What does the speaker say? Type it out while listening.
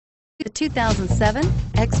The 2007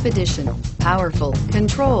 Expedition. Powerful,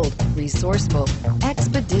 controlled, resourceful.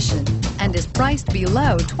 Expedition. And is priced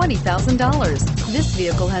below $20,000. This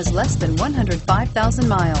vehicle has less than 105,000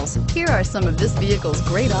 miles. Here are some of this vehicle's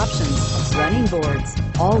great options: running boards,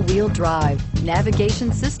 all-wheel drive,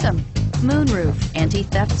 navigation system, moonroof,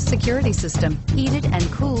 anti-theft security system, heated and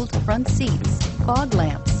cooled front seats, fog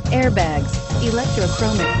lamps, airbags,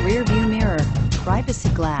 electrochromic rear view mirror, privacy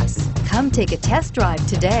glass. Come take a test drive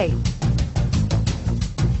today.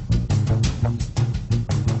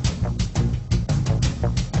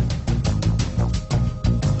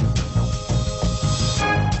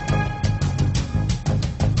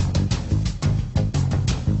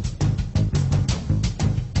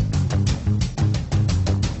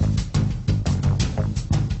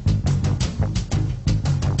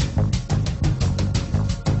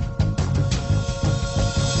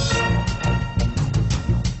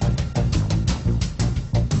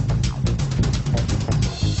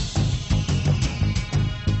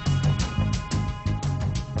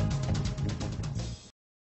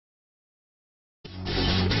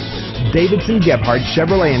 Davidson-Gebhardt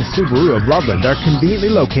Chevrolet and Subaru of Loveland are conveniently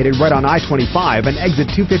located right on I-25 and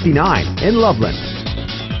exit 259 in Loveland.